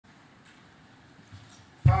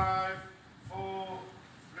5, 4,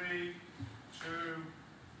 3, 2,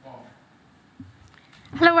 1.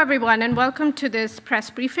 Hello, everyone, and welcome to this press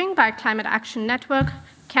briefing by Climate Action Network.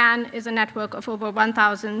 CAN is a network of over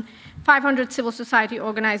 1,500 civil society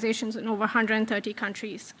organizations in over 130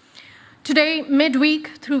 countries. Today,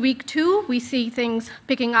 midweek through week 2, we see things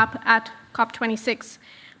picking up at COP26,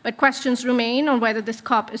 but questions remain on whether this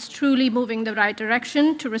COP is truly moving the right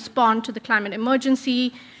direction to respond to the climate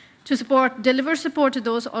emergency, to deliver support to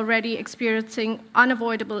those already experiencing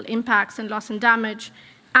unavoidable impacts and loss and damage,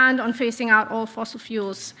 and on phasing out all fossil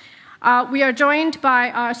fuels. We are joined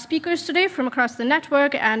by our speakers today from across the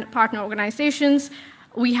network and partner organizations.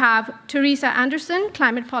 We have Teresa Anderson,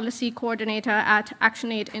 Climate Policy Coordinator at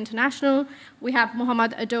ActionAid International. We have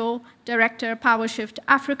Mohamed Adow, Director, PowerShift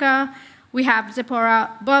Africa. We have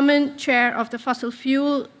Tzeporah Berman, Chair of the Fossil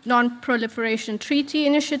Fuel Non-Proliferation Treaty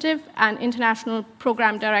Initiative and International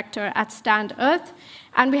Program Director at Stand.earth.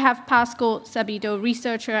 And we have Pascoe, Sabido,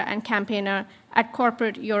 Researcher and Campaigner at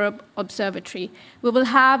Corporate Europe Observatory. We will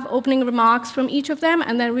have opening remarks from each of them,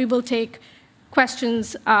 and then we will take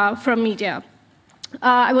questions from media.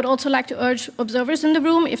 I would also like to urge observers in the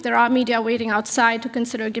room, if there are media waiting outside, to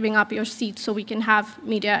consider giving up your seats so we can have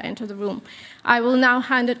media enter the room. I will now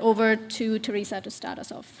hand it over to Teresa to start us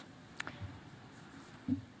off.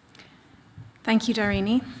 Thank you,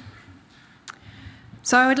 Dharini.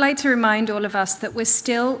 So I would like to remind all of us that we're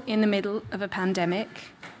still in the middle of a pandemic.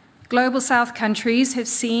 Global South countries have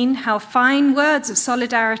seen how fine words of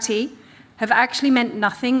solidarity have actually meant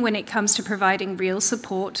nothing when it comes to providing real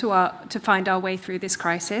support to find our way through this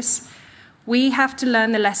crisis. We have to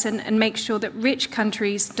learn the lesson and make sure that rich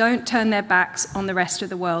countries don't turn their backs on the rest of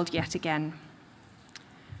the world yet again.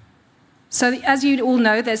 So as you all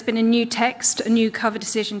know, there's been a new text, a new cover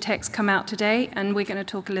decision text come out today, and we're going to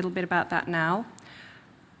talk a little bit about that now.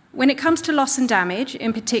 When it comes to loss and damage,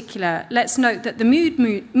 in particular, let's note that the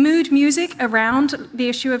mood music around the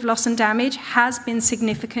issue of loss and damage has been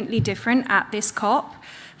significantly different at this COP.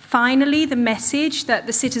 Finally, the message that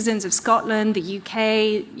the citizens of Scotland, the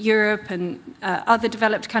UK, Europe, and other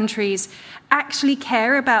developed countries actually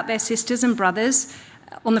care about their sisters and brothers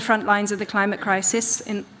on the front lines of the climate crisis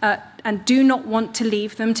and do not want to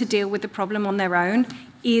leave them to deal with the problem on their own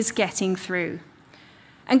is getting through.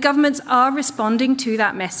 And governments are responding to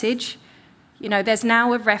that message. You know, there's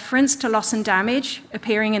now a reference to loss and damage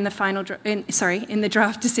appearing in the in the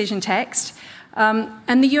draft decision text.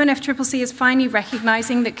 And the UNFCCC is finally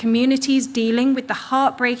recognizing that communities dealing with the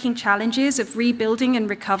heartbreaking challenges of rebuilding and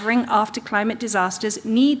recovering after climate disasters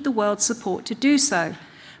need the world's support to do so.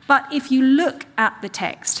 But if you look at the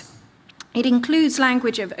text, it includes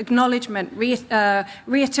language of acknowledgement,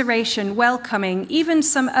 reiteration, welcoming, even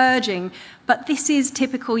some urging, but this is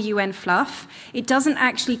typical UN fluff. It doesn't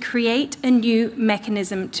actually create a new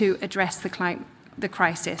mechanism to address the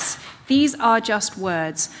crisis. These are just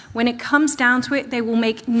words. When it comes down to it, they will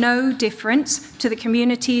make no difference to the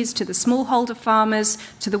communities, to the smallholder farmers,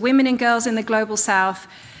 to the women and girls in the Global South.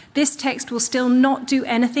 This text will still not do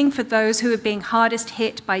anything for those who are being hardest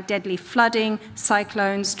hit by deadly flooding,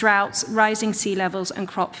 cyclones, droughts, rising sea levels, and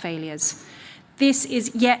crop failures. This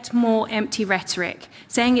is yet more empty rhetoric.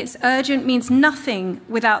 Saying it's urgent means nothing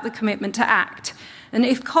without the commitment to act. And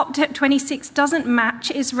if COP26 doesn't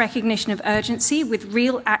match its recognition of urgency with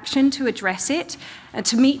real action to address it and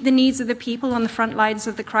to meet the needs of the people on the front lines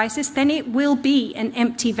of the crisis, then it will be an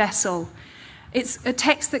empty vessel. It's a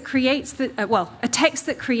text that creates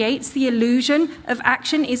the illusion of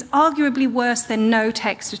action is arguably worse than no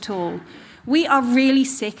text at all. We are really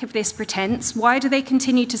sick of this pretense. Why do they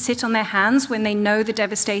continue to sit on their hands when they know the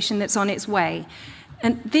devastation that's on its way?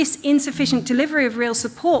 And this insufficient delivery of real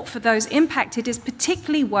support for those impacted is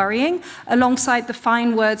particularly worrying alongside the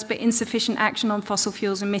fine words but insufficient action on fossil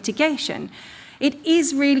fuels and mitigation. It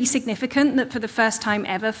is really significant that for the first time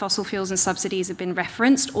ever, fossil fuels and subsidies have been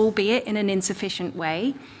referenced, albeit in an insufficient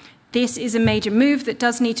way. This is a major move that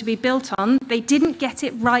does need to be built on. They didn't get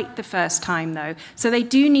it right the first time, though, so they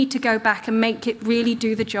do need to go back and make it really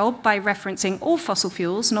do the job by referencing all fossil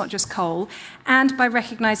fuels, not just coal, and by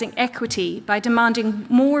recognizing equity, by demanding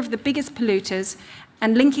more of the biggest polluters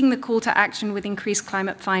and linking the call to action with increased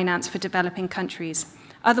climate finance for developing countries.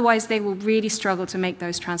 Otherwise, they will really struggle to make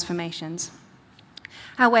those transformations.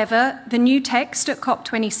 However, the new text at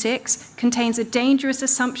COP26 contains a dangerous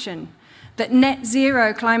assumption that net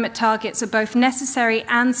zero climate targets are both necessary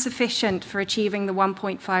and sufficient for achieving the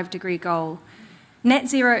 1.5-degree goal. Net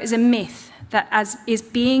zero is a myth that is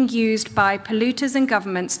being used by polluters and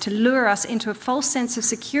governments to lure us into a false sense of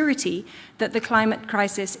security that the climate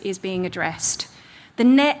crisis is being addressed. The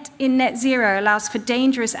net in net zero allows for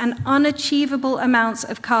dangerous and unachievable amounts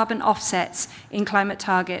of carbon offsets in climate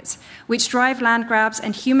targets, which drive land grabs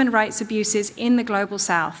and human rights abuses in the global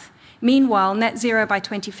south. Meanwhile, net zero by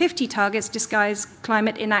 2050 targets disguise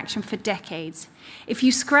climate inaction for decades. If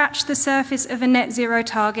you scratch the surface of a net zero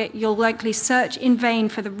target, you'll likely search in vain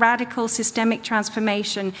for the radical systemic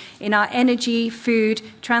transformation in our energy, food,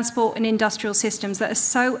 transport, and industrial systems that are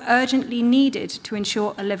so urgently needed to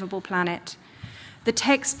ensure a livable planet. The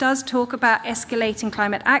text does talk about escalating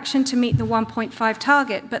climate action to meet the 1.5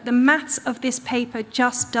 target, but the maths of this paper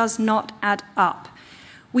just does not add up.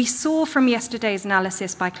 We saw from yesterday's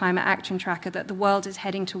analysis by Climate Action Tracker that the world is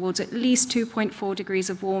heading towards at least 2.4 degrees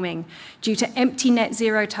of warming due to empty net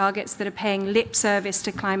zero targets that are paying lip service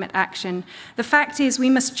to climate action. The fact is we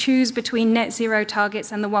must choose between net zero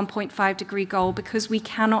targets and the 1.5 degree goal because we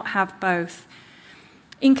cannot have both.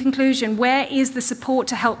 In conclusion, where is the support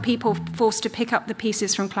to help people forced to pick up the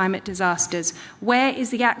pieces from climate disasters? Where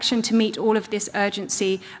is the action to meet all of this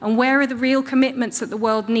urgency? And where are the real commitments that the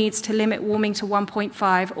world needs to limit warming to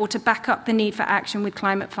 1.5 or to back up the need for action with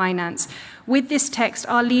climate finance? With this text,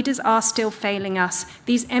 our leaders are still failing us.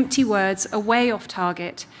 These empty words are way off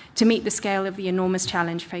target to meet the scale of the enormous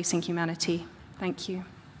challenge facing humanity. Thank you.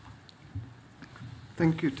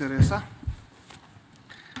 Thank you, Teresa.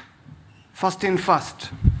 First in first,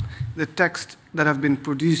 the text that have been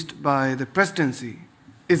produced by the presidency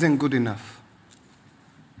isn't good enough.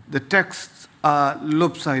 The texts are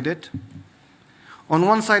lopsided. On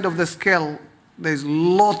one side of the scale, there's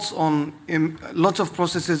lots of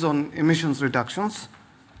processes on emissions reductions,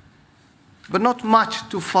 but not much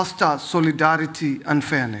to foster solidarity and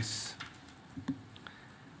fairness.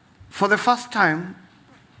 For the first time,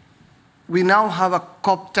 we now have a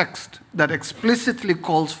COP text that explicitly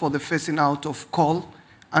calls for the phasing out of coal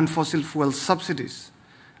and fossil fuel subsidies.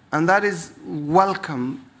 And that is a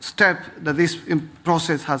welcome step that this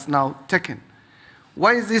process has now taken.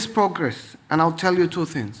 Why is this progress? And I'll tell you two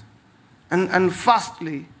things. And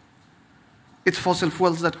firstly, it's fossil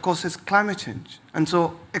fuels that causes climate change. And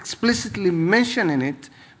so explicitly mentioning it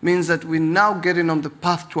means that we're now getting on the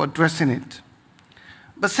path to addressing it.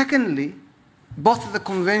 But secondly, both the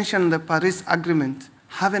Convention and the Paris Agreement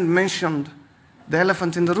haven't mentioned the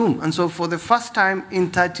elephant in the room. And so for the first time in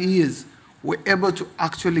 30 years, we're able to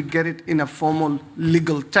actually get it in a formal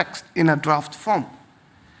legal text in a draft form.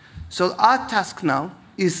 So our task now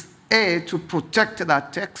is A, to protect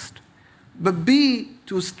that text, but B,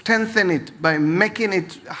 to strengthen it by making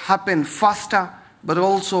it happen faster, but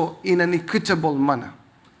also in an equitable manner.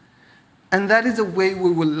 And that is the way we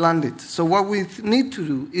will land it. So what we need to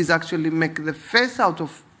do is actually make the phase out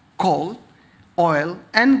of coal, oil,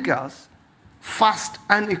 and gas fast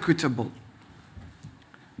and equitable.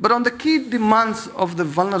 But on the key demands of the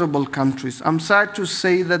vulnerable countries, I'm sad to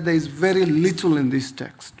say that there is very little in this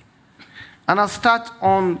text. And I'll start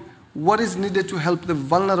on what is needed to help the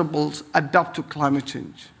vulnerables adapt to climate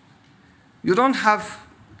change. You don't have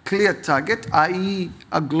clear target, i.e.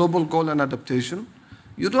 a global goal and adaptation.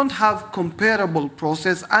 You don't have comparable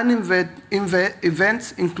process and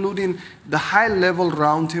events, including the high-level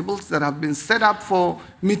roundtables that have been set up for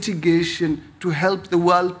mitigation to help the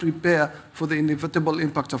world prepare for the inevitable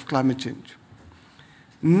impact of climate change.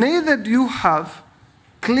 Neither do you have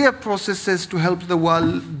clear processes to help the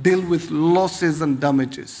world deal with losses and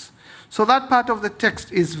damages. So that part of the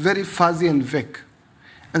text is very fuzzy and vague.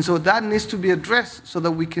 And so that needs to be addressed so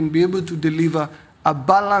that we can be able to deliver a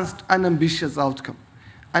balanced and ambitious outcome.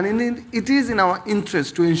 And it is in our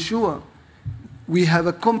interest to ensure we have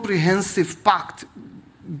a comprehensive pact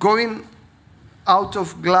going out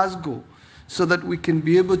of Glasgow so that we can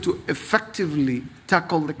be able to effectively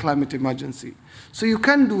tackle the climate emergency. So you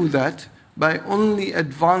can do that by only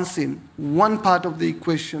advancing one part of the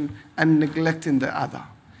equation and neglecting the other.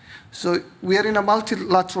 So we are in a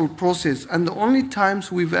multilateral process, and the only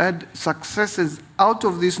times we've had successes out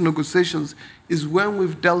of these negotiations is when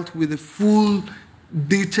we've dealt with the full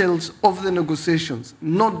details of the negotiations,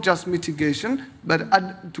 not just mitigation,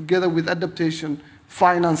 but together with adaptation,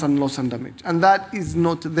 finance, and loss and damage. And that is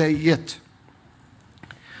not there yet.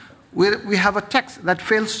 We have a text that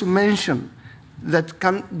fails to mention that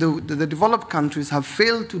the developed countries have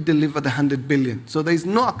failed to deliver the 100 billion. So there is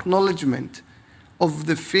no acknowledgement of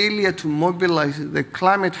the failure to mobilize the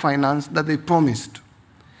climate finance that they promised.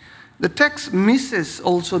 The text misses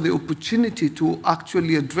also the opportunity to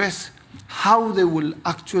actually address how they will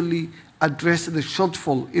actually address the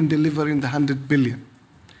shortfall in delivering the 100 billion.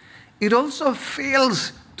 It also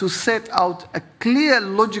fails to set out a clear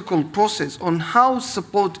logical process on how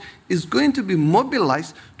support is going to be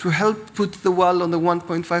mobilized to help put the world on the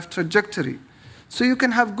 1.5 trajectory. So you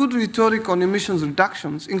can have good rhetoric on emissions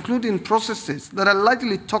reductions, including processes that are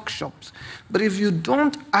largely talk shops. But if you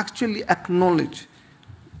don't actually acknowledge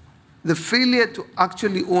the failure to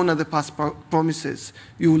actually honor the past promises,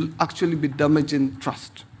 you will actually be damaging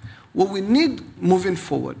trust. What we need moving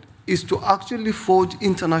forward is to actually forge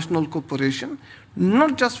international cooperation,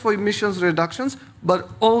 not just for emissions reductions, but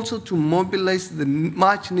also to mobilize the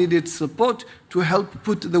much needed support to help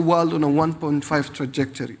put the world on a 1.5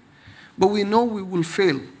 trajectory. But we know we will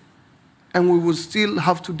fail, and we will still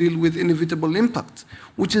have to deal with inevitable impacts,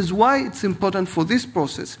 which is why it's important for this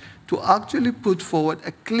process to actually put forward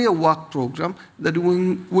a clear work program that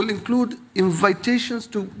will include invitations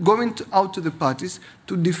to going out to the parties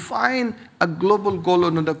to define a global goal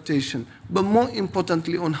on adaptation, but more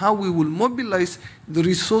importantly on how we will mobilize the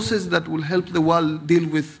resources that will help the world deal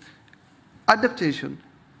with adaptation,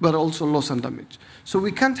 but also loss and damage. So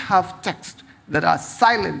we can't have texts that are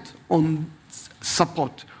silent on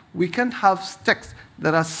support. We can't have texts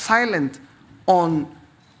that are silent on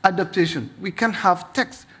adaptation. We can't have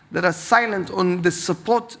texts that are silent on the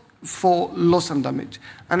support for loss and damage.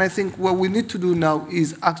 And I think what we need to do now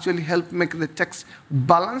is actually help make the text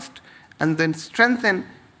balanced and then strengthen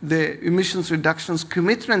the emissions reductions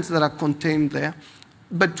commitments that are contained there,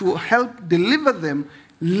 but to help deliver them,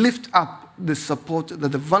 lift up the support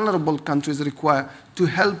that the vulnerable countries require to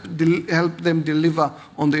help them deliver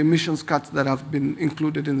on the emissions cuts that have been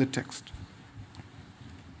included in the text.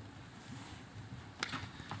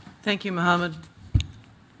 Thank you, Mohamed.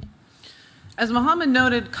 As Mohamed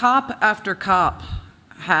noted, COP after COP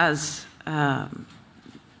has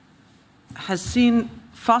seen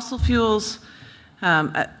fossil fuels,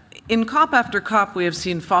 in COP after COP we have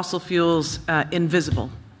seen fossil fuels invisible.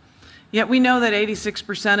 Yet we know that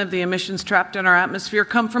 86% of the emissions trapped in our atmosphere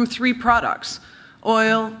come from 3 products: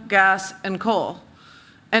 oil, gas, and coal.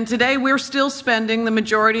 And today we're still spending the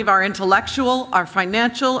majority of our intellectual, our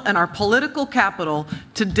financial, and our political capital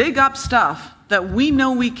to dig up stuff that we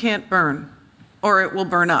know we can't burn, or it will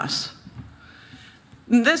burn us.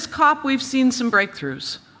 In this COP, we've seen some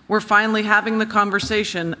breakthroughs. We're finally having the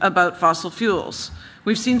conversation about fossil fuels.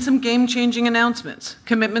 We've seen some game-changing announcements,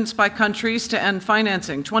 commitments by countries to end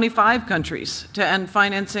financing, 25 countries to end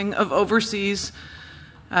financing of overseas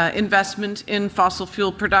investment in fossil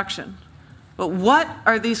fuel production. But what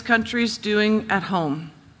are these countries doing at home?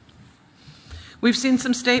 We've seen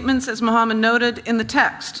some statements, as Mohamed noted, in the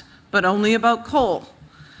text, but only about coal.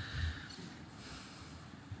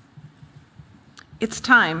 It's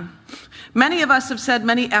time. Many of us have said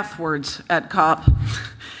many F words at COP.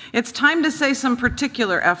 It's time to say some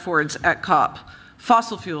particular F words at COP.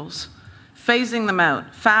 Fossil fuels, phasing them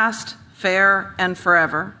out, fast, fair, and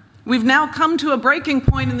forever. We've now come to a breaking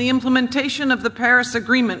point in the implementation of the Paris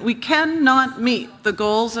Agreement. We cannot meet the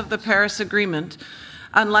goals of the Paris Agreement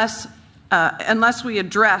unless we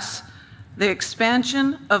address the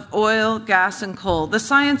expansion of oil, gas, and coal. The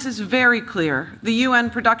science is very clear. The UN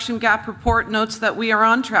Production Gap Report notes that we are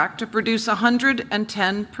on track to produce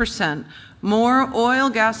 110% more oil,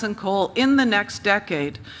 gas, and coal in the next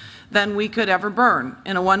decade than we could ever burn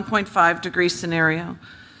in a 1.5-degree scenario.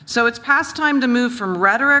 So it's past time to move from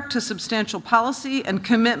rhetoric to substantial policy and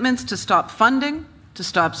commitments to stop funding, to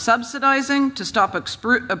stop subsidizing, to stop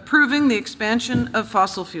approving the expansion of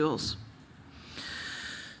fossil fuels.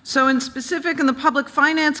 So in specific, in the public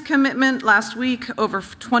finance commitment last week, over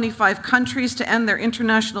 25 countries to end their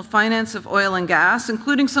international finance of oil and gas,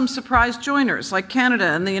 including some surprise joiners like Canada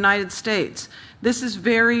and the United States. This is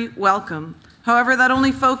very welcome. However, that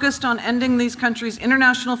only focused on ending these countries'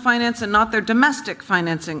 international finance and not their domestic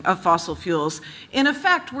financing of fossil fuels. In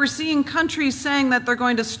effect, we're seeing countries saying that they're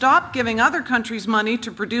going to stop giving other countries money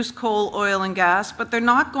to produce coal, oil, and gas, but they're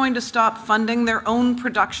not going to stop funding their own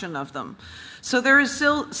production of them. So there is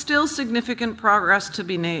still significant progress to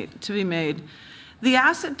be made. The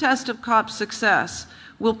acid test of COP's success.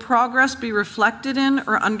 Will progress be reflected in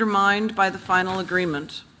or undermined by the final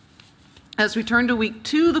agreement? As we turn to week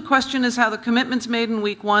 2, the question is how the commitments made in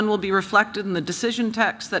week 1 will be reflected in the decision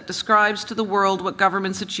text that describes to the world what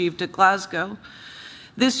governments achieved at Glasgow.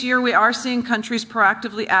 This year, we are seeing countries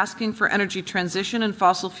proactively asking for energy transition and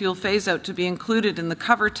fossil fuel phase-out to be included in the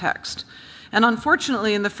cover text. And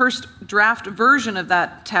unfortunately, in the first draft version of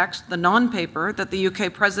that text, the non-paper that the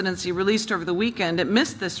UK presidency released over the weekend, it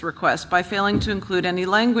missed this request by failing to include any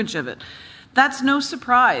language of it. That's no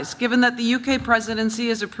surprise, given that the UK presidency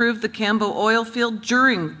has approved the Cambo oil field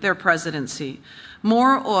during their presidency.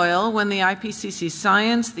 More oil when the IPCC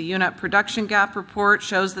science, the UNEP production gap report,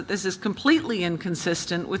 shows that this is completely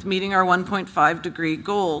inconsistent with meeting our 1.5-degree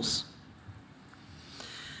goals.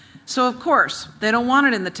 So of course, they don't want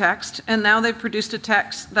it in the text, and now they've produced a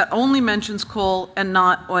text that only mentions coal and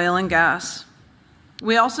not oil and gas.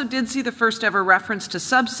 We also did see the first ever reference to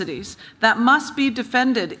subsidies that must be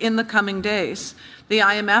defended in the coming days. The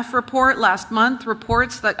IMF report last month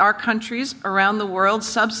reports that our countries around the world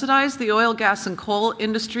subsidize the oil, gas, and coal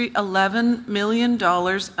industry $11 million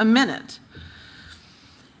a minute.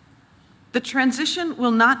 The transition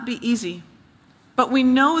will not be easy, but we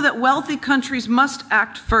know that wealthy countries must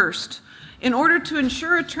act first. In order to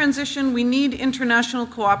ensure a transition, we need international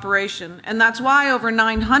cooperation, and that's why over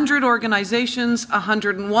 900 organizations,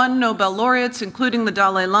 101 Nobel laureates, including the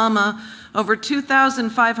Dalai Lama, over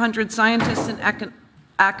 2,500 scientists and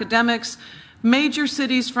academics, major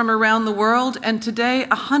cities from around the world, and today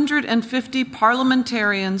 150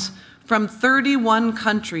 parliamentarians from 31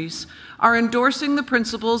 countries are endorsing the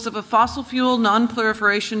principles of a fossil fuel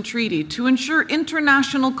non-proliferation treaty to ensure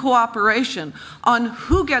international cooperation on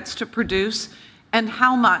who gets to produce and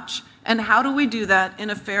how much, and how do we do that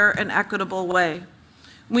in a fair and equitable way.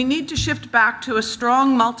 We need to shift back to a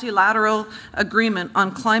strong multilateral agreement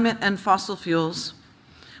on climate and fossil fuels.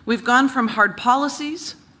 We've gone from hard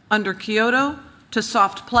policies under Kyoto to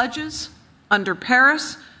soft pledges under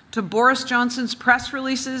Paris to Boris Johnson's press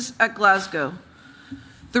releases at Glasgow.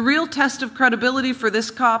 The real test of credibility for this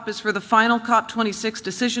COP is for the final COP26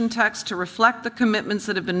 decision text to reflect the commitments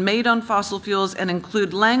that have been made on fossil fuels and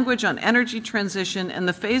include language on energy transition and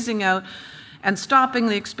the phasing out and stopping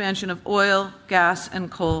the expansion of oil, gas, and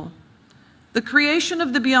coal. The creation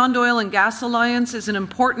of the Beyond Oil and Gas Alliance is an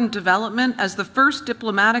important development as the first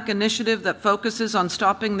diplomatic initiative that focuses on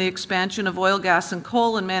stopping the expansion of oil, gas, and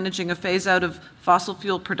coal and managing a phase out of fossil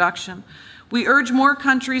fuel production. We urge more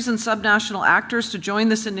countries and subnational actors to join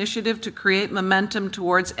this initiative to create momentum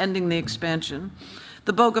towards ending the expansion.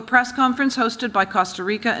 The Boga press conference hosted by Costa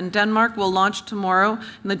Rica and Denmark will launch tomorrow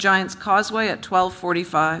in the Giant's Causeway at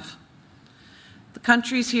 12:45. The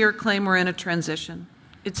countries here claim we're in a transition.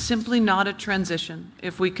 It's simply not a transition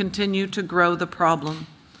if we continue to grow the problem.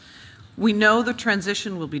 We know the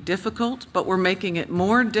transition will be difficult, but we're making it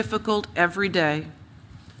more difficult every day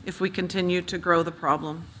if we continue to grow the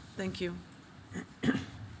problem. Thank you.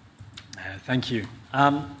 Thank you.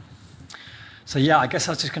 So yeah, I guess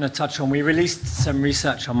I was just going to touch on, we released some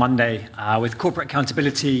research on Monday with Corporate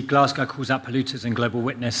Accountability, Glasgow Calls Out Polluters, and Global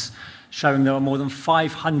Witness, showing there are more than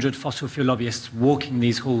 500 fossil fuel lobbyists walking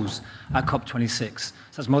these halls at COP26. So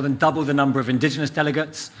that's more than double the number of indigenous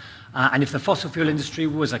delegates. And if the fossil fuel industry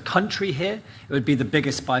was a country here, it would be the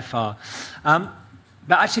biggest by far.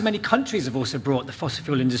 But actually many countries have also brought the fossil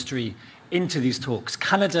fuel industry into these talks.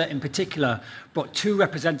 Canada, in particular, brought 2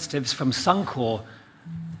 representatives from Suncor,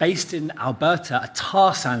 based in Alberta, a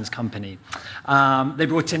tar sands company. They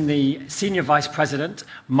brought in the Senior Vice President,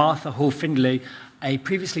 Martha Hall-Findlay, a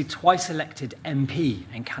previously twice elected MP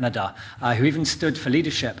in Canada, who even stood for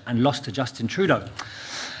leadership and lost to Justin Trudeau.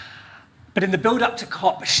 But in the build-up to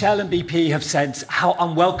COP, Shell and BP have said how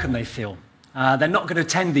unwelcome they feel. They're not going to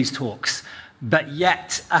attend these talks. But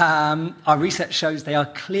yet, our research shows they are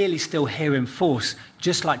clearly still here in force,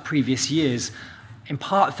 just like previous years, in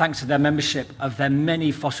part thanks to their membership of their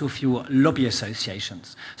many fossil fuel lobby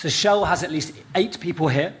associations. So Shell has at least 8 people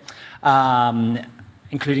here,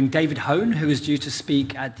 including David Hone, who is due to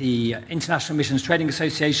speak at the International Emissions Trading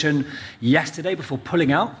Association yesterday before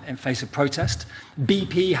pulling out in face of protest.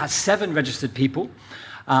 BP has 7 registered people.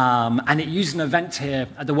 And it used an event here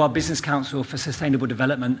at the World Business Council for Sustainable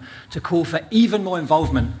Development to call for even more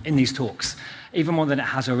involvement in these talks, even more than it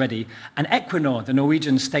has already. And Equinor, the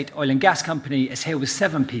Norwegian state oil and gas company, is here with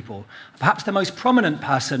 7 people. Perhaps the most prominent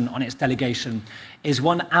person on its delegation is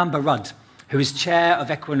one Amber Rudd, who is chair of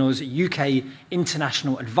Equinor's UK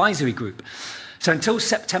International Advisory Group. So until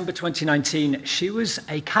September 2019, she was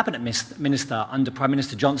a cabinet minister under Prime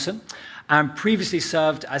Minister Johnson, and previously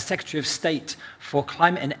served as Secretary of State for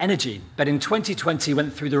Climate and Energy, but in 2020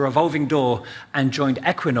 went through the revolving door and joined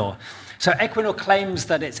Equinor. So Equinor claims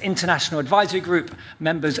that its International Advisory Group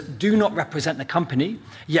members do not represent the company,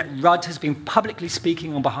 yet Rudd has been publicly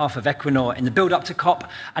speaking on behalf of Equinor in the build-up to COP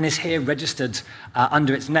and is here registered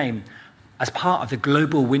under its name as part of the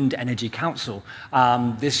Global Wind Energy Council.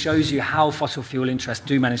 This shows you how fossil fuel interests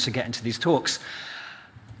do manage to get into these talks.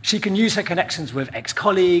 She can use her connections with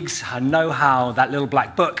ex-colleagues, her know-how, that little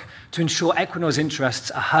black book, to ensure Equinor's interests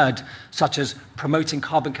are heard, such as promoting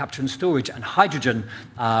carbon capture and storage and hydrogen,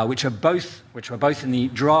 which are both in the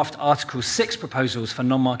draft Article 6 proposals for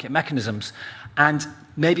non-market mechanisms. And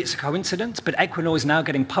maybe it's a coincidence, but Equinor is now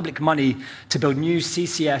getting public money to build new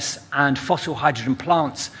CCS and fossil hydrogen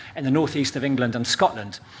plants in the northeast of England and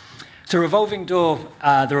Scotland. So the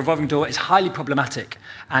revolving door is highly problematic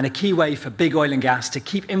and a key way for big oil and gas to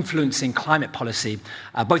keep influencing climate policy,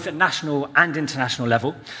 both at national and international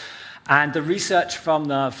level. And the research from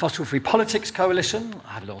the Fossil Free Politics Coalition,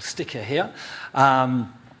 I have a little sticker here,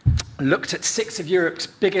 looked at 6 of Europe's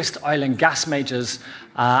biggest oil and gas majors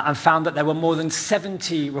and found that there were more than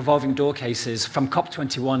 70 revolving door cases from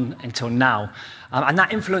COP21 until now. And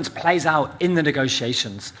that influence plays out in the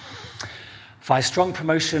negotiations. By strong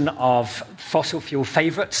promotion of fossil fuel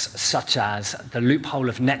favourites, such as the loophole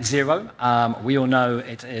of net zero. We all know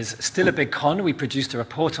it is still a big con. We produced a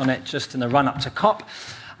report on it just in the run-up to COP.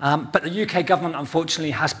 But the UK government,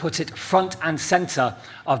 unfortunately, has put it front and centre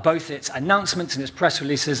of both its announcements and its press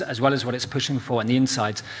releases, as well as what it's pushing for on the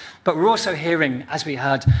inside. But we're also hearing, as we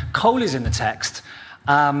heard, coal is in the text.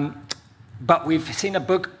 But we've seen a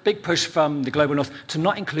big push from the Global North to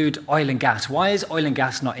not include oil and gas. Why is oil and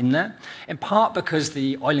gas not in there? In part because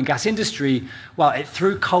the oil and gas industry, well, it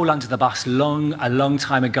threw coal under the bus a long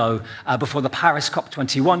time ago, before the Paris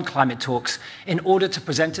COP21 climate talks, in order to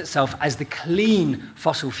present itself as the clean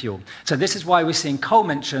fossil fuel. So this is why we're seeing coal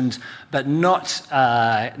mentioned, but not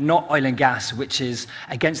oil and gas, which is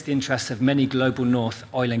against the interests of many Global North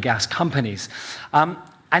oil and gas companies. And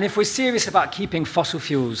if we're serious about keeping fossil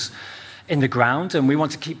fuels in the ground, and we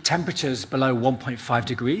want to keep temperatures below 1.5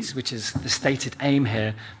 degrees, which is the stated aim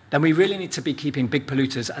here, then we really need to be keeping big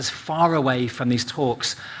polluters as far away from these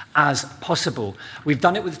talks as possible. We've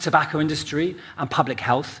done it with the tobacco industry and public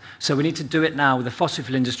health, so we need to do it now with the fossil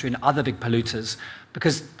fuel industry and other big polluters,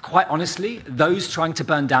 because quite honestly, those trying to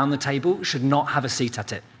burn down the table should not have a seat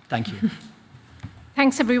at it. Thank you.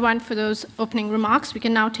 Thanks, everyone, for those opening remarks. We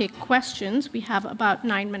can now take questions. We have about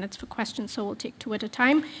 9 minutes for questions, so we'll take 2 at a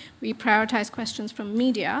time. We prioritize questions from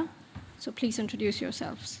media, so please introduce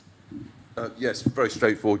yourselves. Yes, very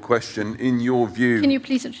straightforward question. In your view... Can you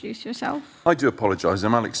please introduce yourself? I do apologise.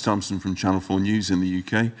 I'm Alex Thompson from Channel 4 News in the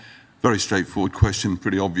UK. Very straightforward question,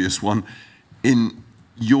 pretty obvious one. In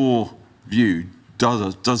your view,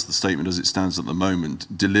 does the statement as it stands at the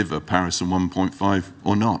moment deliver Paris and 1.5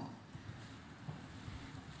 or not?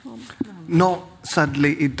 No,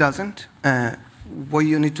 sadly it doesn't. What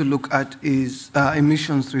you need to look at is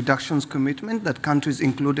emissions reductions commitment that countries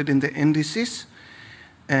included in the NDCs.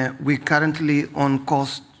 We're currently on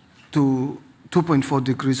course to 2.4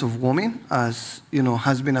 degrees of warming, as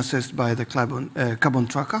has been assessed by the carbon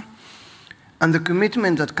tracker. And the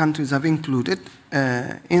commitment that countries have included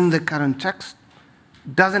in the current text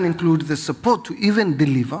doesn't include the support to even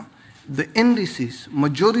deliver the NDCs,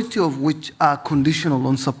 majority of which are conditional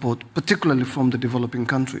on support, particularly from the developing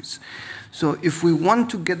countries. So if we want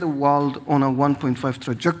to get the world on a 1.5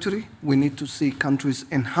 trajectory, we need to see countries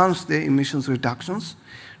enhance their emissions reductions.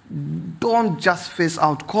 Don't just phase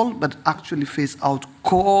out coal, but actually phase out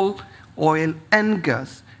coal, oil, and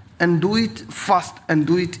gas, and do it fast and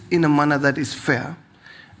do it in a manner that is fair.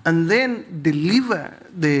 And then deliver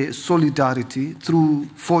the solidarity through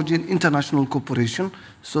forging international cooperation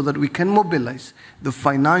so that we can mobilize the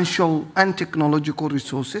financial and technological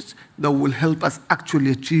resources that will help us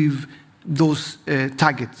actually achieve those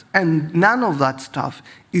targets. And none of that stuff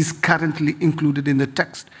is currently included in the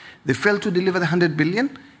text. They failed to deliver the 100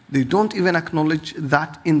 billion. They don't even acknowledge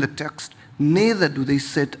that in the text. Neither do they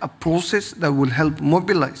set a process that will help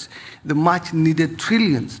mobilize the much needed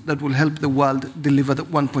trillions that will help the world deliver the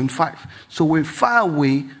 1.5. So we're far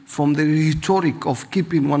away from the rhetoric of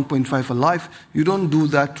keeping 1.5 alive. You don't do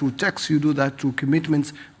that through text, you do that through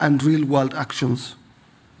commitments and real world actions.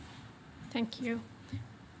 Thank you.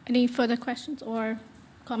 Any further questions or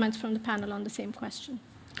comments from the panel on the same question?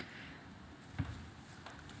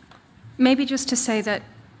 Maybe just to say that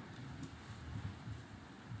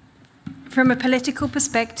from a political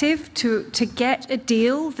perspective, to get a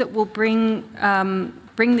deal that will bring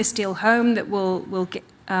this deal home, that will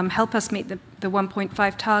help us meet the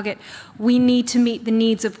 1.5 target, we need to meet the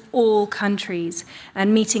needs of all countries,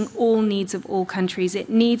 and meeting all needs of all countries.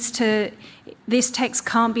 This text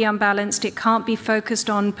can't be unbalanced. It can't be focused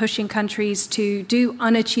on pushing countries to do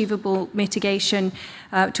unachievable mitigation,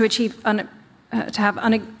 to have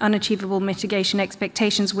unachievable mitigation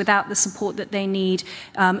expectations without the support that they need,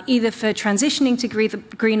 either for transitioning to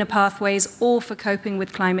greener pathways or for coping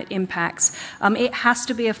with climate impacts. It has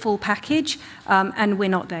to be a full package, and we're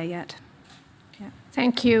not there yet. Yeah.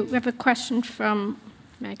 Thank you. We have a question from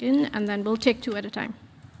Megan, and then we'll take 2 at a time.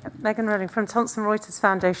 Megan Rowling from Thomson Reuters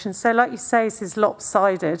Foundation. So like you say, this is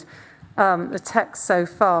lopsided, the text so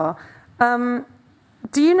far.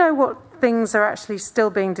 Do you know what things are actually still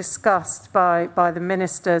being discussed by the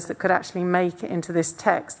ministers that could actually make it into this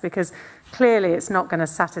text? Because clearly it's not going to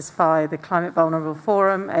satisfy the Climate Vulnerable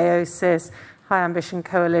Forum, AOSIS, High Ambition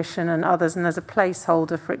Coalition and others, and there's a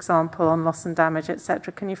placeholder, for example, on loss and damage,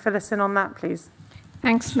 etc. Can you fill us in on that, please?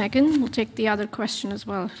 Thanks, Megan. We'll take the other question as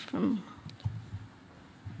well from...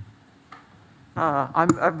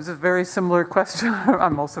 I was a very similar question.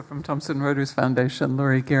 I'm also from Thomson Reuters Foundation,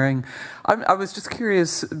 Laurie Gehring. I was just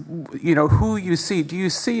curious, who you see. Do you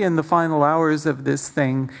see in the final hours of this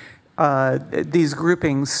thing these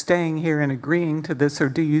groupings staying here and agreeing to this, or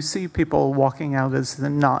do you see people walking out as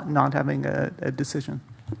not having a decision?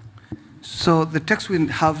 So the text we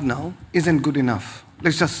have now isn't good enough.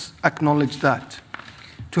 Let's just acknowledge that.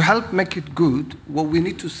 To help make it good, what we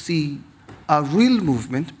need to see a real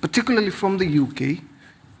movement, particularly from the UK,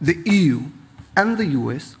 the EU, and the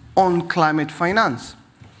US on climate finance.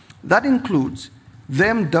 That includes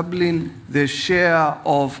them doubling their share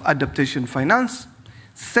of adaptation finance,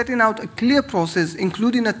 setting out a clear process,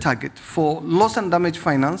 including a target for loss and damage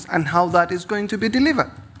finance and how that is going to be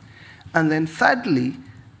delivered. And then thirdly,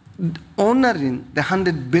 honoring the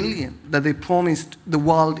 100 billion that they promised the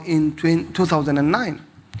world in 2009.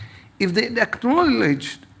 If they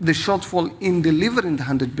acknowledged the shortfall in delivering the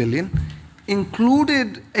 100 billion,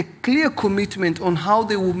 included a clear commitment on how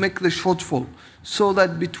they will make the shortfall, so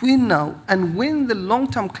that between now and when the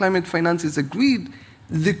long-term climate finance is agreed,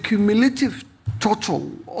 the cumulative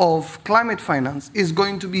total of climate finance is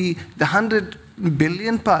going to be the 100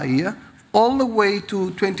 billion per year all the way to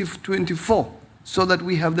 2024, so that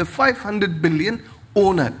we have the 500 billion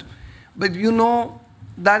honored. But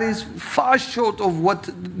that is far short of what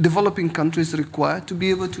developing countries require to be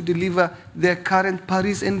able to deliver their current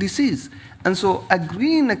Paris NDCs. And so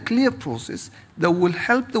agreeing a clear process that will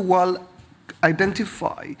help the world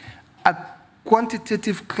identify a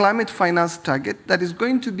quantitative climate finance target that is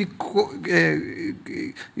going to be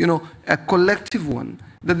a collective one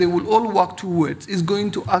that they will all work towards is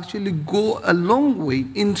going to actually go a long way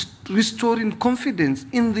in restoring confidence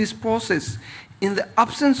in this process. In the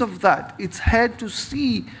absence of that, it's hard to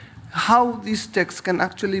see how these texts can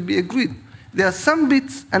actually be agreed. There are some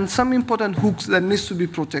bits and some important hooks that needs to be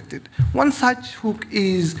protected. One such hook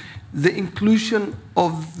is the inclusion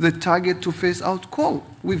of the target to phase out coal.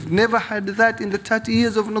 We've never had that in the 30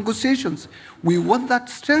 years of negotiations. We want that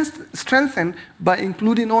strengthened by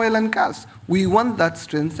including oil and gas. We want that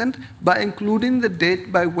strengthened by including the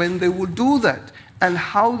date by when they will do that and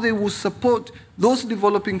how they will support those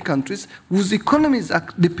developing countries whose economies are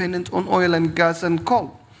dependent on oil and gas and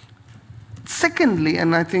coal. Secondly,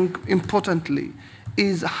 and I think importantly,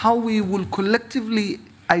 is how we will collectively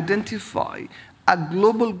identify a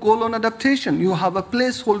global goal on adaptation. You have a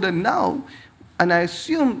placeholder now, and I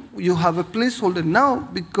assume you have a placeholder now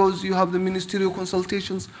because you have the ministerial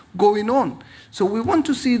consultations going on. So we want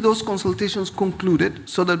to see those consultations concluded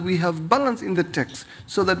so that we have balance in the text,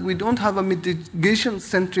 so that we don't have a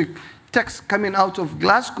mitigation-centric text coming out of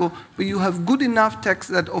Glasgow, but you have good enough text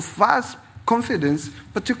that offers confidence,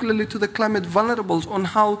 particularly to the climate vulnerables, on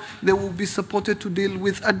how they will be supported to deal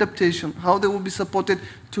with adaptation, how they will be supported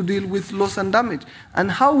to deal with loss and damage,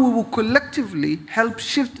 and how we will collectively help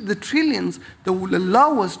shift the trillions that will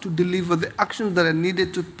allow us to deliver the actions that are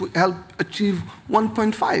needed to help achieve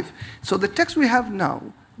 1.5. So the text we have now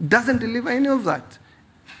doesn't deliver any of that.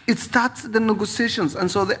 It starts the negotiations, and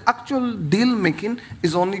so the actual deal-making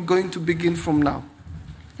is only going to begin from now.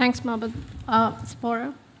 Thanks, Mohamed.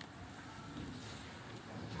 Tzeporah?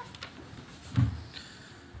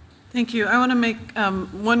 Thank you. I want to make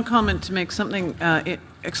one comment to make something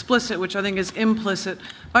explicit, which I think is implicit.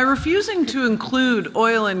 By refusing to include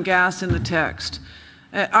oil and gas in the text,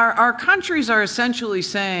 our countries are essentially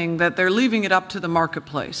saying that they're leaving it up to the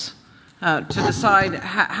marketplace to decide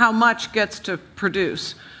how much gets to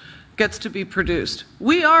be produced.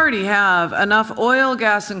 We already have enough oil,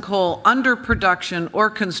 gas, and coal under production or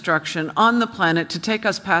construction on the planet to take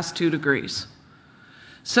us past 2 degrees.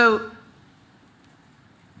 So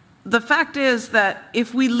the fact is that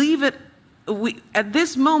if we leave it, at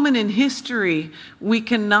this moment in history, we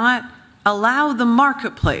cannot allow the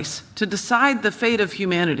marketplace to decide the fate of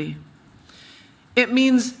humanity. It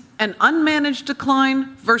means an unmanaged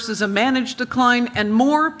decline versus a managed decline, and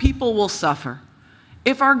more people will suffer.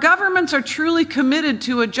 If our governments are truly committed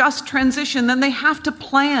to a just transition, then they have to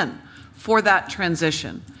plan for that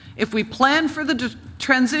transition. If we plan for the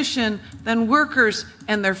transition, then workers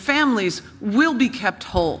and their families will be kept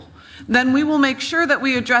whole. Then we will make sure that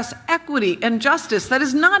we address equity and justice that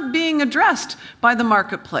is not being addressed by the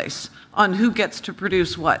marketplace on who gets to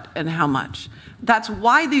produce what and how much. That's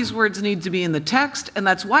why these words need to be in the text, and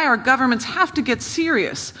that's why our governments have to get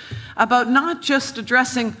serious about not just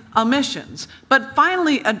addressing emissions, but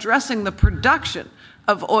finally addressing the production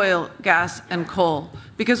of oil, gas, and coal,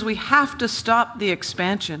 because we have to stop the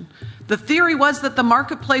expansion. The theory was that the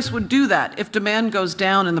marketplace would do that if demand goes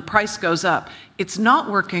down and the price goes up. It's not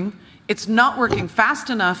working. It's not working fast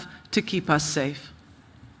enough to keep us safe.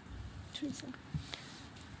 Teresa.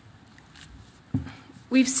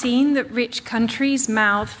 We've seen that rich countries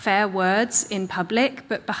mouth fair words in public,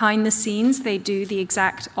 but behind the scenes they do the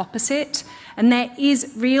exact opposite. And there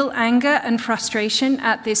is real anger and frustration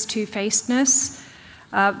at this two-facedness.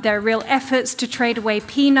 There are real efforts to trade away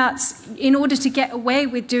peanuts in order to get away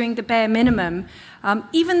with doing the bare minimum,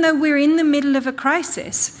 even though we're in the middle of a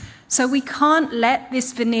crisis. So we can't let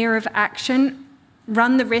this veneer of action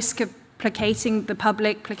run the risk of placating the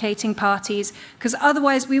public, placating parties, because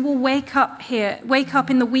otherwise we will wake up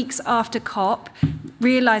in the weeks after COP,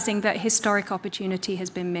 realizing that historic opportunity has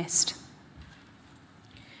been missed.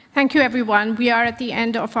 Thank you, everyone. We are at the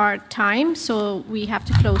end of our time, so we have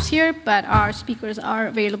to close here, but our speakers are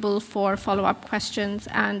available for follow-up questions,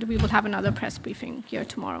 and we will have another press briefing here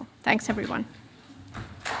tomorrow. Thanks, everyone.